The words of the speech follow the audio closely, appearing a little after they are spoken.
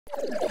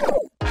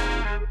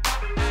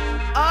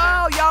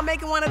Oh, y'all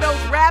making one of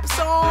those rap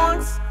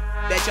songs?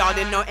 Bet y'all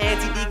didn't know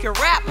Auntie Dee can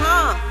rap,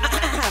 huh?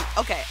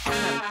 Okay,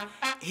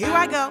 here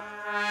I go.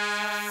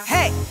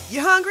 Hey,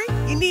 you hungry?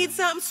 You need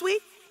something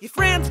sweet? Your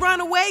friends run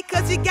away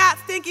cause you got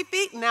stinky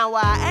feet. Now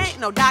I ain't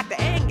no doctor,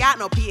 ain't got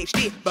no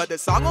Ph.D, but the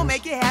song will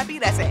make you happy,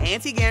 that's an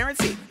auntie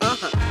guarantee.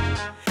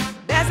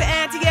 That's an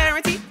auntie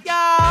guarantee,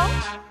 y'all.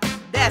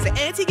 That's an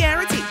auntie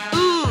guarantee.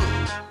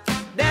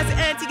 That's an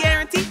auntie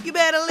guarantee, you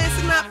better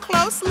listen up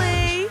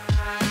closely.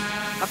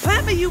 My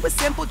plan for you is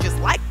simple, just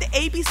like the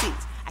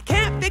ABCs. I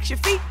can't fix your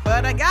feet,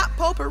 but I got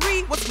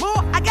potpourri. What's more,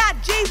 I got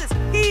Jesus,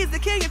 he's the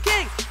King of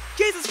Kings.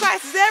 Jesus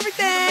Christ is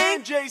everything. You the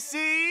Man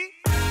J.C.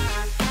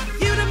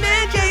 You the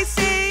Man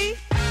J.C.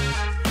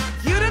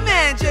 You the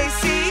Man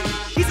J.C.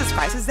 Jesus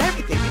Christ is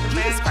everything.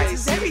 Jesus Christ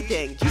is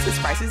everything. Jesus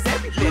Christ is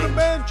everything. You the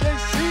Man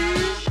J.C.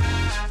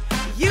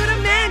 You the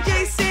Man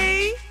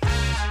J.C.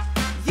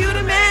 You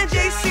the Man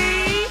J.C.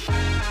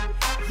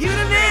 You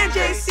the Man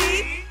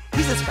J.C.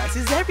 Jesus Christ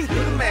is everything.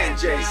 You the Man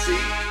J.C.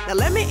 Now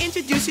let me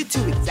introduce you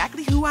to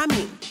exactly who I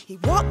mean. He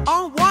walked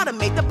on water,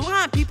 made the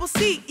blind people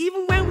see.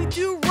 Even when we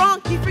do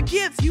wrong, he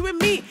forgives you and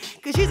me.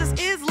 Cause Jesus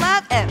is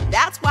love, and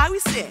that's why we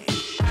sing.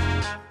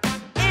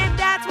 And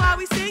that's why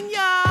we sing,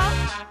 y'all.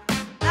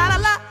 La la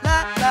la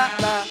la la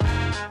la.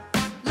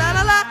 La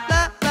la la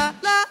la la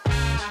la.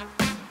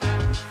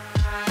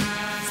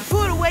 So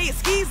put away your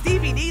skis,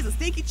 DVDs, and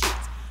stinky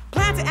cheeks.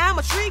 Plant an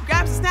apple tree,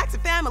 grab some snacks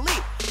and family.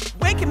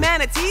 Wake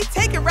humanity,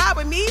 take a ride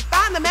with me.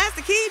 Find the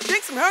master key,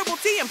 drink some herbal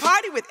tea, and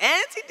party with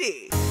Auntie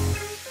Dee.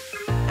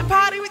 And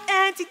party with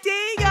Auntie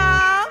Dee,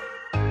 y'all.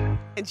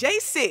 And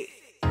J.C.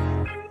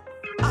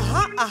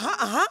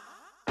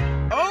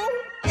 Oh,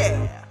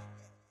 yeah.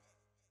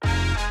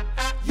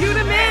 You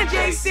the Man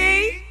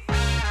J.C.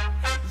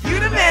 You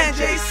the Man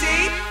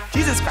J.C.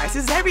 Jesus Christ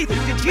is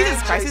everything.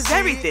 Jesus Christ is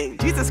everything.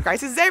 Jesus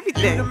Christ is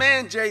everything. You the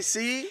Man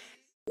J.C.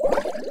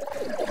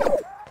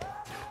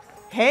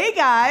 Hey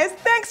guys,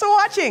 thanks for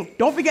watching.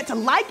 Don't forget to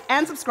like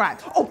and subscribe.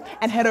 Oh,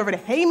 and head over to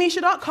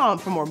heymisha.com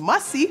for more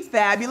must-see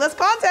fabulous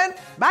content.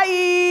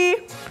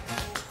 Bye!